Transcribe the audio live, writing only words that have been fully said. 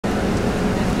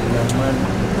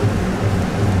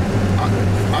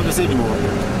I'm the same more.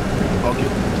 Okay.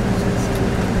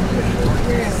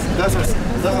 This is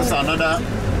another.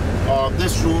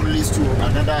 This road leads to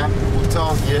another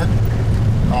hotel here,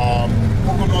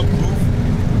 Coconut Grove,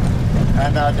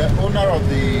 and the owner of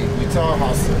the hotel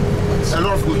has a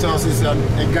lot of hotels. He's a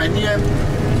Ghanaian.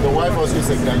 The wife also is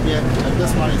a Ghanaian, and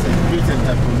this man is a great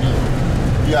entrepreneur.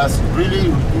 He has really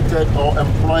recruited or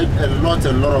employed a lot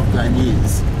of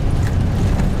Ghanaians.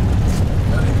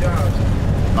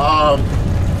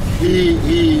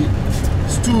 He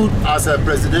stood as a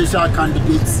presidential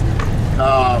candidate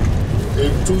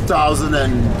in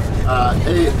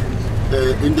 2008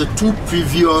 in the 2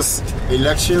 previous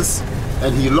elections,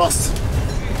 and he lost.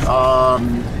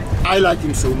 I like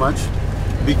him so much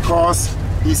because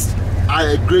he's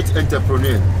a great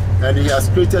entrepreneur, and he has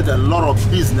created a lot of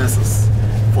businesses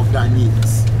for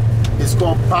Ghanaians. It's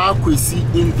called Kwesi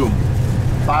Indom.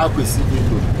 Kwesi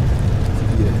Indom.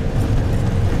 Yeah.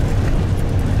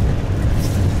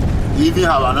 We even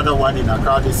have another one in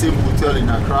Accra, the same hotel in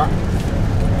Accra.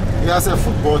 He has a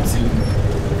football team.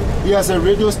 He has a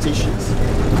radio station.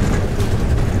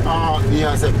 He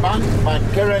has a bank, but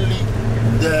currently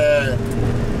the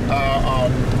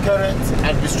current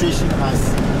administration has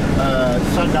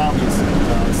shut down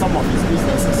some of his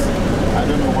businesses. I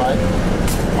don't know why.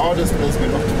 All this place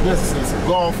belongs to this is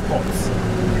golf course.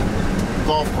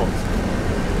 Golf course.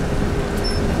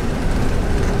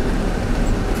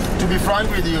 To be frank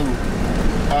with you,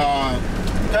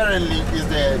 currently is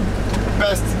the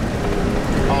best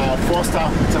 4-star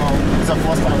hotel. It's a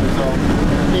 4-star hotel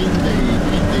in the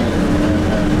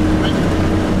region,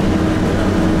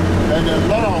 and a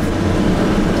lot of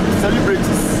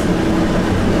celebrities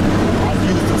have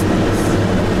used this place.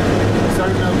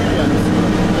 Serena Williams,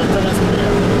 the tennis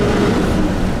player,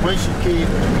 when she came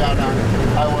to Ghana,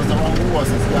 I was the one who was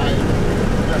his guide.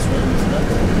 That's where he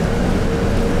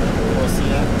was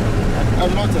here. A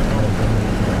lot of them.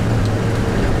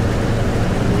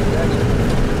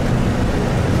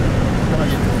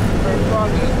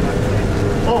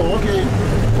 Oh, okay.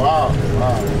 Wow.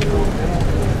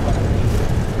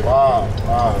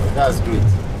 That's great.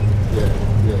 Yeah.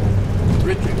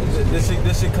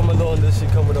 Did she come alone? Did she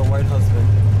come with her white husband?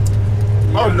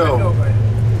 Oh no.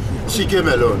 She came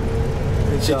alone.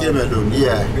 She came alone.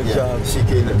 Yeah. Good job. She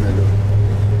came alone.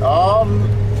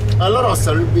 A lot of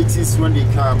celebrities when they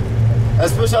come,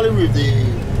 especially with the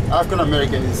African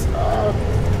Americans,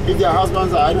 if their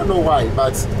husbands are, I don't know why,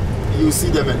 but you see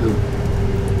them alone.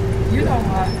 You know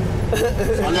why?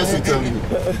 Unless you tell me. You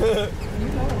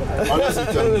know why? Unless you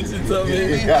tell me. Unless you tell me.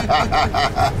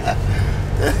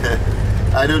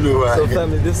 I don't know why. So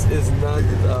family, this is not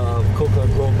Coconut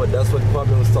Grove, but that's what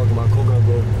Kwame was talking about, Coconut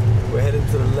Grove. We're heading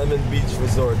to the Lemon Beach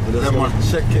Resort. Let's go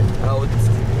check it out.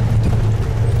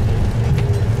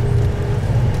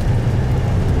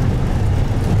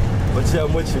 But yeah,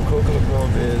 I'm with you. Coconut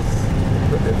Grove is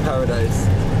paradise.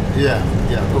 Yeah,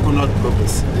 Coconut Grove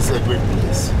is a great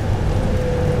place.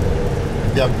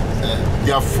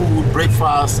 Their food,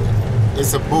 breakfast,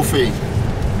 it's a buffet,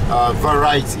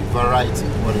 variety.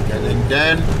 And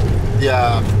then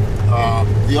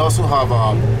they also have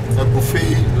a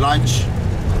buffet lunch.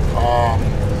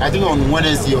 I think on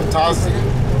Wednesday or Thursday.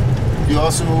 They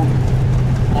also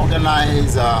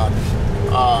organize.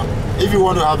 If you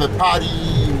want to have a party,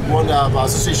 you want to have an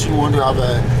association, you want to have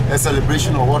a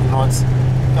celebration or whatnot,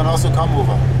 you can also come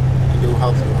over and they will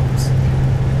help you out.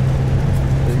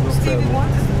 Stevie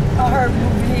Wonder, I heard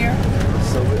moving here.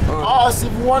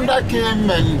 Stevie Wonder came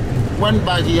and went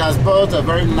by. He has built a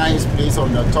very nice place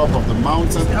on the top of the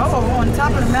mountain. Oh, on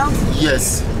top of the mountain?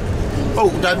 Yes. Oh,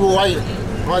 that why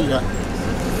that?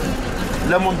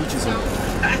 Lemon Beach is on.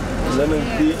 Lemon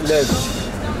Beach Ledge.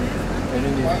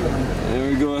 There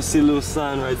we go, I see a little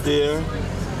sign right there.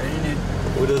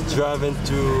 We're just driving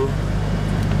to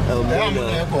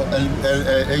Elmina.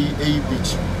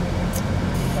 Beach.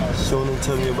 Sean will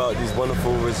tell me about these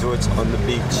wonderful resorts on the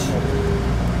beach.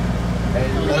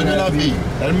 Elmina Bay,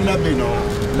 no,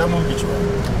 Lemon Beach.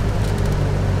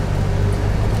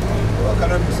 What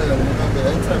can I say? Elmina Bay.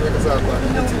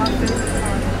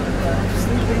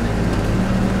 Sleeping.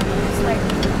 It's like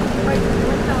right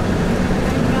down.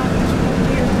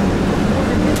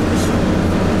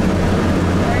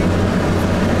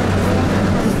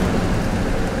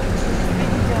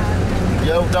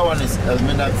 Yeah, that one is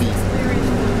Elmina Bay.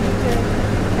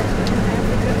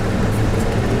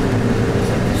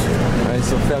 Alright,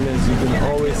 so family, as you can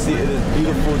always see, it is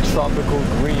beautiful tropical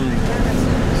green.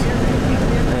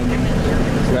 And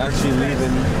we're actually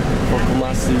leaving for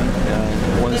Kumasi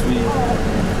once we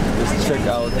just check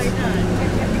out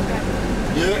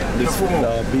Yeah, this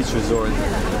beach resort.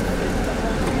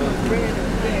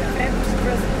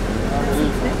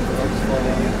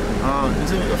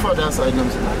 Is it for that side?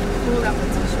 Pull up a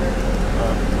t-shirt.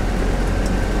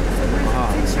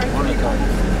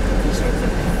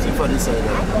 See for this side.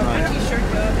 T-shirt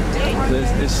the other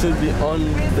day. It should be on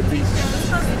the beach.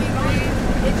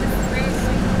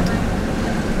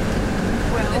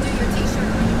 Well, do your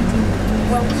t-shirt.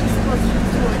 Well, we're supposed to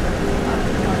do it.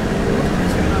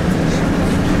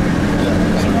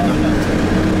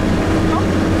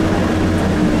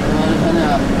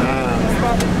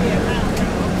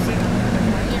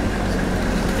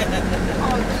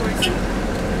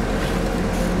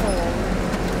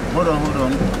 Hold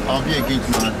on. I'll be a gate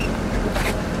man.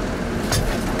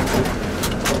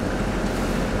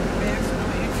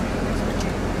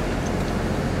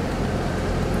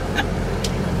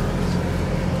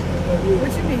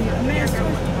 What you mean? A master?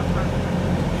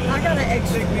 I got an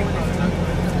extra one.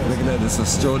 Look at that, it's a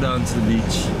stroll down to the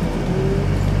beach.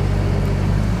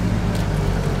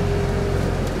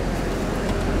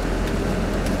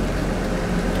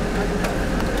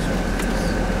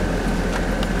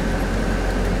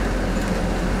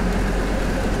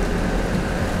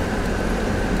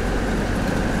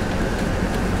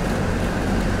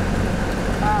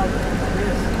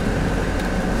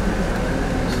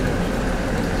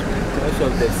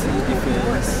 Of the sea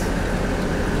difference,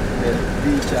 the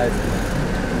beach has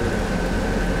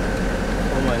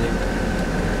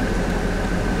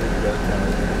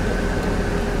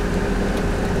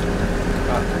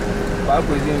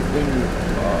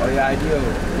idea.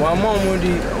 One more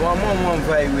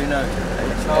five winner.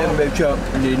 I'm beach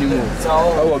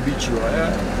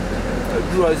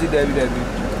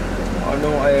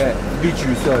beach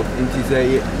resort. It is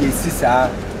a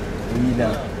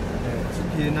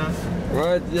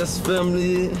Right, yes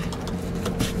family.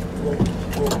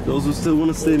 Those who still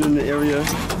want to stay in the area,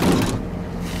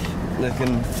 they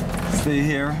can stay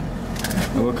here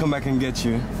and we'll come back and get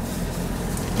you.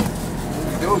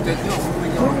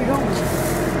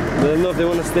 Let them know if they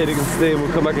want to stay, they can stay and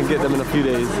we'll come back and get them in a few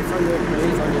days.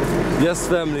 Yes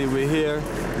family, we're here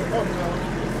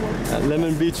at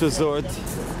Lemon Beach Resort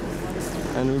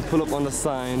and we pull up on the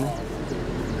sign.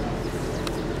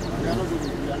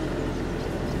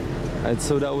 And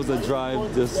so that was a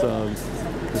drive just to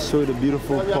show you the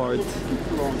beautiful part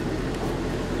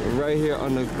right here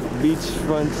on the beach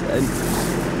front and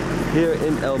here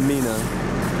in Elmina.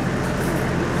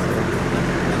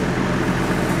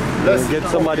 We'll get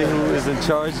somebody who is in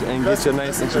charge and get you a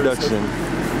nice introduction.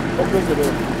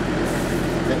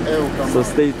 So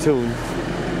stay tuned.